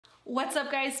What's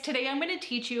up guys? Today I'm going to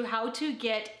teach you how to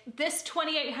get this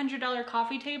 $2,800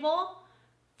 coffee table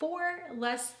for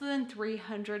less than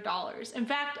 $300. In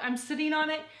fact, I'm sitting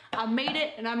on it, I made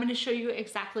it, and I'm going to show you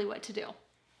exactly what to do.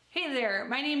 Hey there,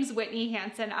 my name's Whitney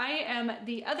Hansen. I am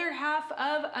the other half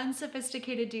of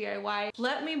Unsophisticated DIY.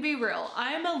 Let me be real,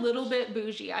 I'm a little bit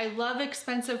bougie. I love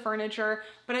expensive furniture,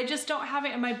 but I just don't have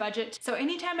it in my budget. So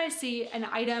anytime I see an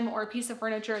item or a piece of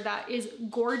furniture that is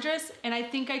gorgeous and I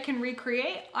think I can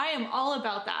recreate, I am all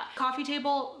about that. Coffee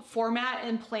table format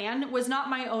and plan was not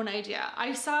my own idea.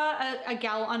 I saw a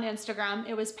gal on Instagram,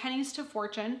 it was Pennies to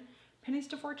Fortune. Pennies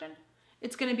to Fortune?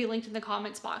 It's gonna be linked in the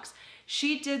comments box.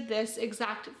 She did this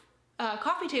exact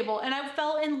coffee table and I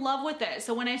fell in love with it.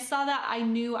 So when I saw that, I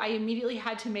knew I immediately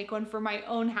had to make one for my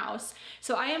own house.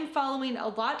 So I am following a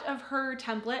lot of her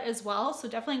template as well. So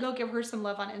definitely go give her some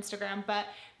love on Instagram, but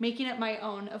making it my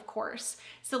own, of course.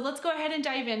 So let's go ahead and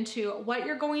dive into what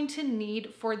you're going to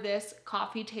need for this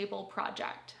coffee table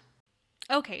project.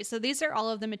 Okay, so these are all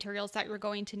of the materials that you're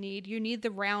going to need. You need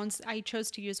the rounds. I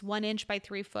chose to use 1 inch by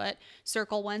 3 foot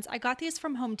circle ones. I got these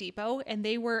from Home Depot and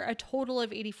they were a total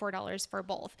of $84 for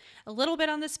both. A little bit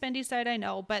on the spendy side, I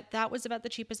know, but that was about the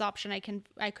cheapest option I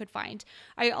could find.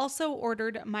 I also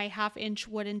ordered my 1/2 inch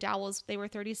wooden dowels. They were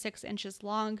 36 inches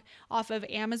long off of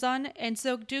Amazon. And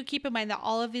so do keep in mind that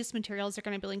all of these materials are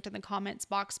going to be linked in the comments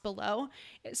box below.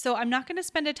 So I'm not going to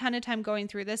spend a ton of time going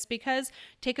through this because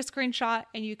take a screenshot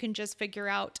and you can just figure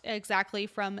out exactly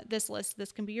from this list.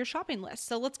 This can be your shopping list.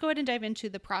 So let's go ahead and dive into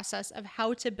the process of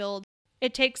how to build.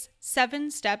 It takes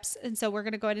 7 steps, and so we're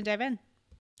going to go ahead and dive in.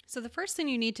 So the first thing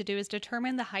you need to do is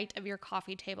determine the height of your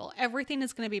coffee table. Everything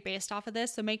is going to be based off of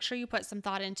this, so make sure you put some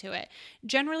thought into it.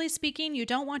 Generally speaking, you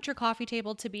don't want your coffee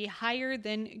table to be higher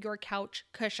than your couch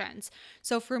cushions.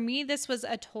 So for me, this was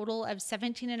a total of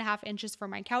 17.5 inches for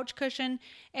my couch cushion,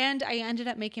 and I ended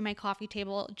up making my coffee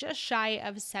table just shy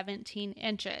of 17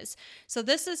 inches. So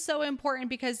this is so important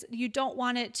because you don't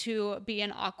want it to be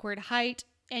an awkward height.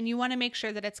 And you want to make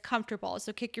sure that it's comfortable.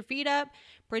 So kick your feet up,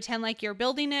 pretend like you're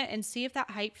building it, and see if that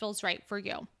height feels right for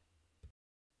you.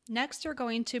 Next, you're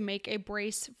going to make a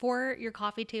brace for your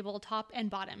coffee table top and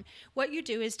bottom. What you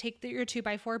do is take your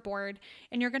 2x4 board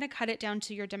and you're going to cut it down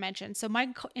to your dimensions. So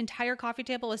my entire coffee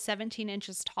table was 17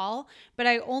 inches tall, but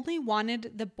I only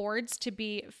wanted the boards to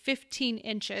be 15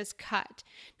 inches cut.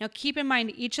 Now keep in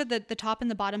mind, each of the top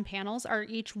and the bottom panels are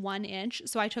each 1 inch.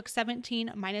 So I took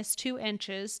 17 minus 2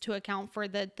 inches to account for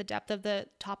the depth of the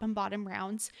top and bottom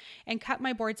rounds and cut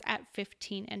my boards at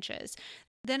 15 inches.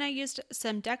 Then I used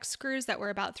some deck screws that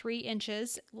were about 3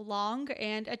 inches long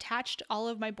and attached all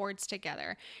of my boards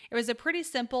together. It was a pretty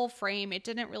simple frame. It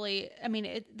didn't really,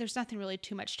 there's nothing really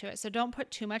too much to it. So don't put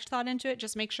too much thought into it.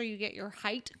 Just make sure you get your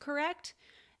height correct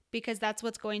because that's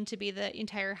what's going to be the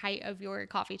entire height of your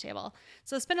coffee table.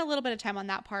 So spend a little bit of time on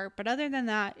that part, but other than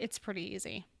that, it's pretty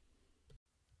easy.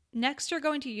 Next, you're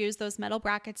going to use those metal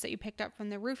brackets that you picked up from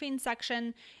the roofing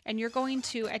section, and you're going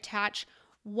to attach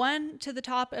 1 to the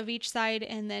top of each side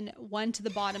and then 1 to the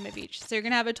bottom of each. So you're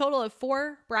going to have a total of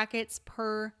 4 brackets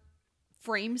per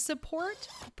frame support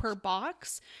per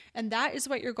box. And that is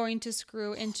what you're going to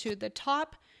screw into the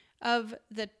top of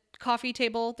the coffee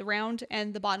table, the round,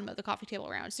 and the bottom of the coffee table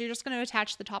round. So you're just going to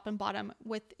attach the top and bottom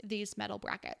with these metal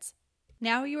brackets.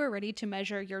 Now you are ready to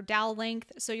measure your dowel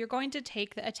length. So you're going to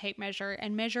take a tape measure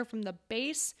and measure from the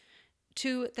base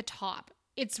to the top.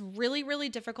 It's really, really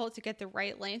difficult to get the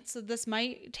right length, so this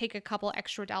might take a couple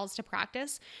extra dowels to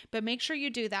practice, but make sure you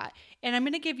do that. And I'm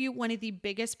going to give you one of the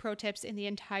biggest pro tips in the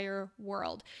entire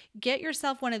world. Get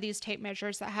yourself one of these tape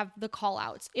measures that have the call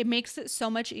outs. It makes it so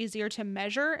much easier to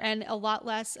measure and a lot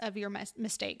less of your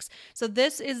mistakes. So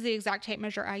this is the exact tape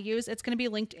measure I use. It's going to be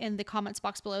linked in the comments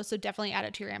box below, so definitely add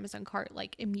it to your Amazon cart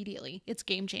like immediately. It's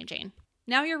game changing.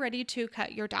 Now you're ready to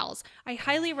cut your dowels. I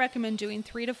highly recommend doing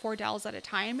 3 to 4 dowels at a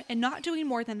time and not doing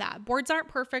more than that. Boards aren't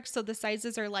perfect, so the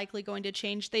sizes are likely going to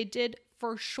change. They did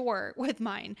for sure with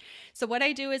mine. So what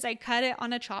I do is I cut it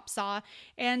on a chop saw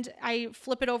and I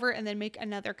flip it over and then make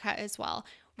another cut as well.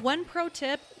 One pro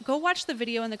tip, go watch the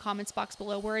video in the comments box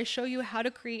below where I show you how to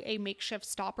create a makeshift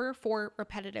stopper for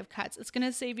repetitive cuts. It's going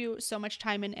to save you so much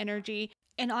time and energy.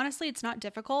 And honestly, it's not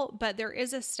difficult, but there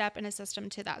is a step and a system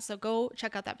to that. So go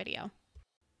check out that video.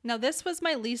 Now, this was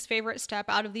my least favorite step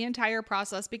out of the entire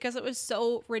process because it was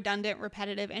so redundant,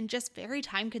 repetitive, and just very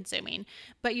time consuming.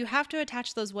 But you have to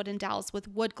attach those wooden dowels with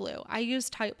wood glue. I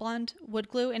used Type Blonde wood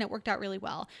glue and it worked out really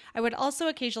well. I would also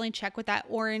occasionally check with that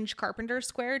orange carpenter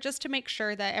square just to make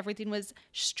sure that everything was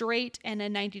straight and a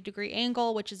 90-degree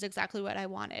angle, which is exactly what I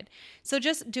wanted. So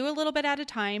just do a little bit at a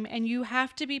time, and you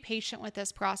have to be patient with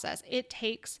this process. It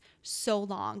takes so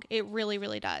long. It really,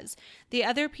 really does. The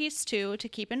other piece too to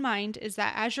keep in mind is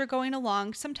that as you're going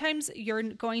along, sometimes you're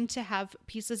going to have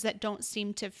pieces that don't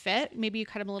seem to fit. Maybe you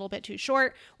cut them a little bit too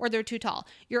short or they're too tall.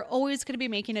 You're always going to be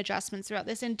making adjustments throughout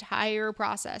this entire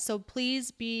process. So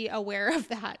please be aware of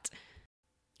that.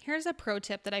 Here's a pro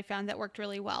tip that I found that worked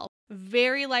really well.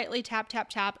 Very lightly tap, tap,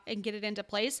 tap and get it into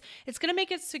place. It's going to make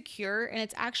it secure and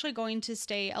it's actually going to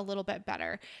stay a little bit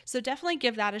better. So definitely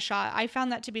give that a shot. I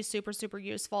found that to be super, super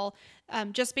useful.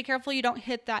 Just be careful you don't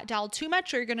hit that dowel too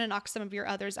much or you're going to knock some of your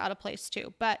others out of place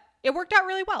too. But it worked out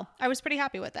really well. I was pretty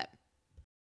happy with it.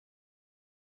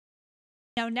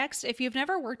 Now next, if you've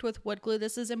never worked with wood glue,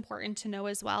 this is important to know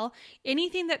as well.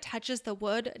 Anything that touches the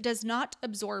wood does not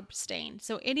absorb stain.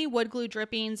 So any wood glue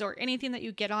drippings or anything that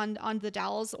you get on the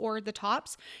dowels or the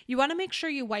tops, you want to make sure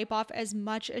you wipe off as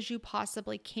much as you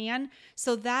possibly can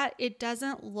so that it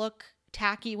doesn't look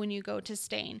tacky when you go to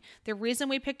stain. The reason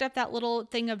we picked up that little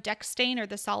thing of deck stain or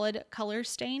the solid color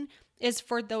stain is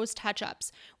for those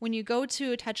touch-ups. When you go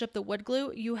to touch up the wood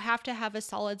glue, you have to have a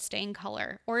solid stain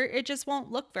color or it just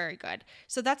won't look very good.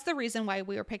 So that's the reason why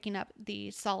we were picking up the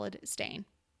solid stain.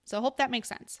 So I hope that makes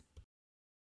sense.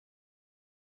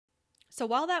 So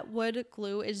while that wood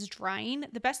glue is drying,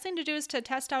 the best thing to do is to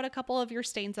test out a couple of your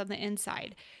stains on the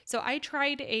inside. So I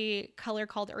tried a color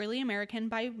called Early American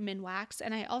by Minwax,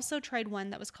 and I also tried one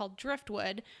that was called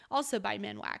Driftwood, also by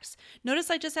Minwax.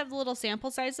 Notice I just have the little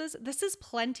sample sizes. This is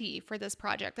plenty for this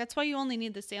project. That's why you only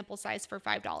need the sample size for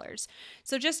 $5.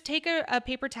 So just take a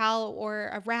paper towel or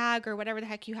a rag or whatever the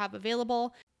heck you have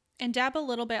available, and dab a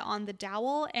little bit on the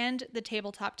dowel and the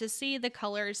tabletop to see the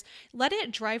colors. Let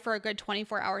it dry for a good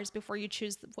 24 hours before you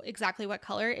choose exactly what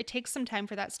color. It takes some time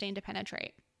for that stain to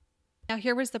penetrate. Now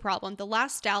here was the problem. The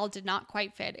last dowel did not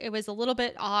quite fit. It was a little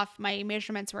bit off. My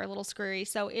measurements were a little screwy,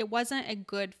 so it wasn't a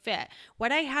good fit.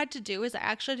 What I had to do is I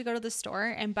actually had to go to the store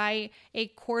and buy a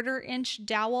 1/4 inch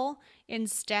dowel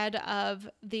instead of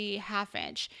the 1/2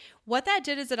 inch. What that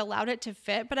did is it allowed it to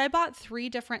fit, but I bought 3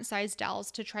 different size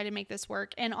dowels to try to make this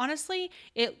work. And honestly,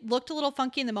 it looked a little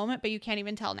funky in the moment, but you can't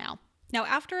even tell now. Now,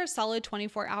 after a solid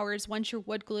 24 hours, once your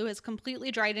wood glue is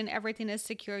completely dried and everything is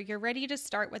secure, you're ready to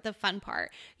start with the fun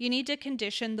part. You need to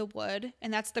condition the wood,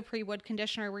 and that's the pre-wood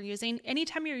conditioner we're using.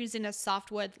 Anytime you're using a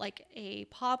softwood like a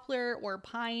poplar or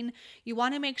pine, you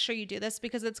want to make sure you do this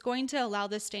because it's going to allow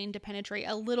the stain to penetrate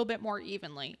a little bit more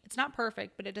evenly. It's not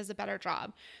perfect, but it does a better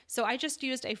job. So I just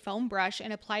used a foam brush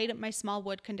and applied my small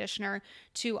wood conditioner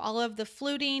to all of the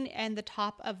fluting and the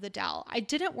top of the dowel. I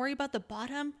didn't worry about the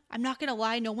bottom. I'm not going to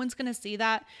lie, no one's going to see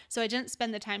that. So I didn't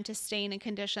spend the time to stain and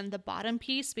condition the bottom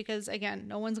piece because again,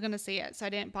 no one's going to see it. So I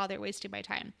didn't bother wasting my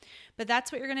time. But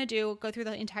that's what you're going to do. Go through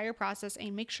the entire process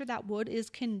and make sure that wood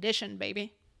is conditioned,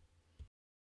 baby.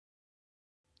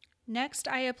 Next,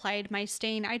 I applied my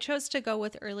stain. I chose to go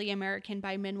with Early American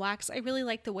by Minwax. I really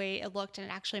like the way it looked and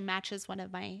it actually matches one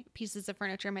of my pieces of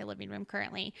furniture in my living room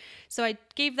currently. So I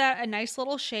gave that a nice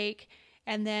little shake.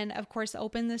 And then, of course,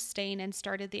 opened the stain and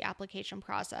started the application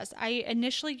process. I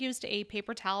initially used a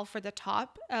paper towel for the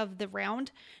top of the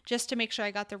round just to make sure I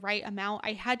got the right amount.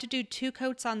 I had to do 2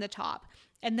 coats on the top.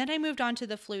 And then I moved on to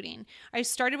the fluting. I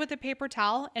started with a paper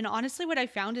towel, and honestly what I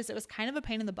found is it was kind of a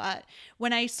pain in the butt.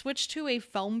 When I switched to a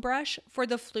foam brush for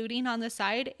the fluting on the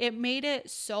side, it made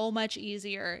it so much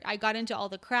easier. I got into all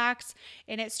the cracks,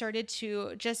 and it started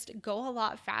to just go a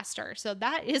lot faster. So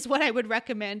that is what I would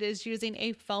recommend, is using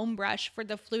a foam brush for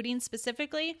the fluting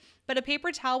specifically, but a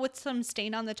paper towel with some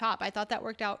stain on the top. I thought that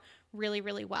worked out really,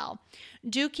 really well.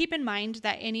 Do keep in mind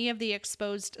that any of the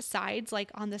exposed sides,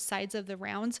 like on the sides of the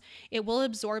rounds, it will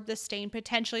absorb the stain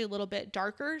potentially a little bit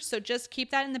darker. So just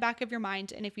keep that in the back of your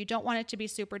mind. And if you don't want it to be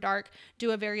super dark,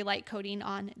 do a very light coating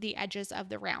on the edges of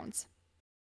the rounds.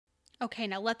 Okay,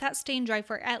 now let that stain dry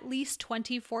for at least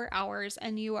 24 hours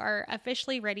and you are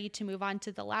officially ready to move on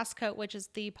to the last coat, which is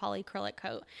the polyacrylic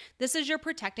coat. This is your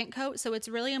protectant coat, so it's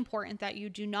really important that you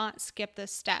do not skip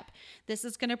this step. This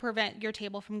is going to prevent your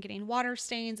table from getting water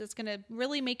stains. It's going to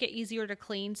really make it easier to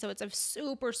clean, so it's a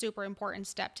super, super important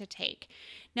step to take.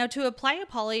 Now, to apply a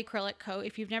polyacrylic coat,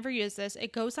 if you've never used this,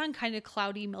 it goes on kind of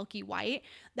cloudy, milky white.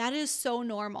 That is so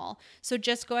normal. So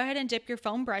just go ahead and dip your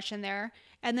foam brush in there,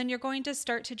 and then you're going to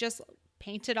start to just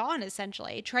paint it on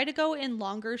essentially. Try to go in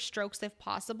longer strokes if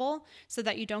possible so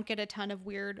that you don't get a ton of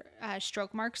weird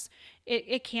stroke marks.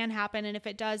 It can happen, and if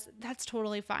it does, that's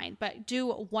totally fine. But do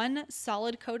one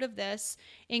solid coat of this,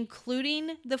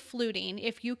 including the fluting.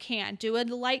 If you can, do a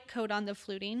light coat on the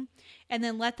fluting and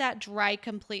then let that dry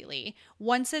completely.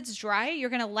 Once it's dry, you're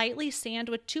going to lightly sand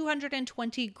with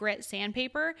 220 grit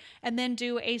sandpaper and then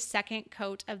do a second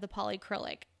coat of the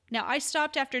polyacrylic. Now I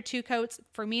stopped after 2 coats.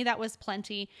 For me, that was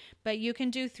plenty, but you can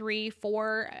do 3,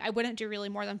 4. I wouldn't do really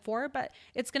more than 4, but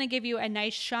it's going to give you a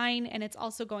nice shine, and it's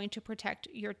also going to protect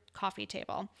your coffee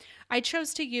table. I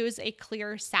chose to use a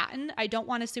clear satin. I don't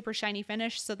want a super shiny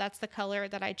finish, so that's the color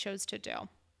that I chose to do.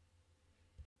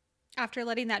 After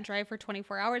letting that dry for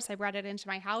 24 hours, I brought it into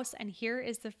my house, and here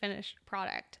is the finished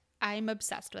product. I'm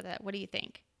obsessed with it. What do you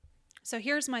think? So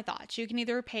here's my thoughts. You can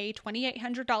either pay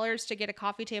 $2,800 to get a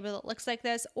coffee table that looks like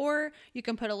this, or you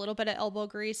can put a little bit of elbow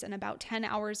grease and about 10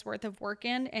 hours worth of work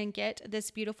in and get this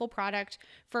beautiful product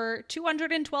for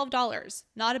 $212.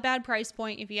 Not a bad price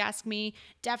point if you ask me.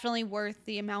 Definitely worth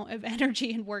the amount of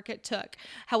energy and work it took.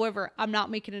 However, I'm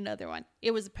not making another one. It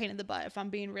was a pain in the butt if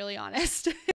I'm being really honest.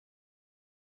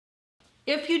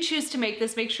 If you choose to make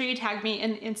this, make sure you tag me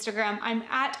in Instagram. I'm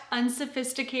at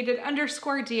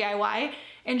unsophisticated_DIY,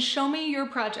 and show me your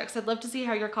projects. I'd love to see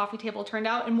how your coffee table turned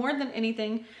out. And more than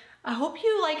anything, I hope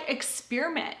you like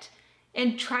experiment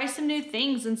and try some new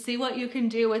things and see what you can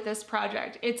do with this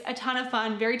project. It's a ton of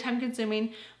fun, very time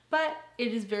consuming, but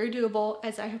it is very doable,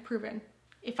 as I have proven.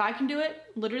 If I can do it,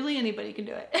 literally anybody can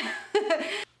do it.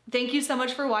 Thank you so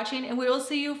much for watching, and we will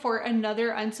see you for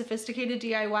another Unsophisticated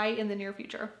DIY in the near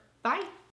future. Bye.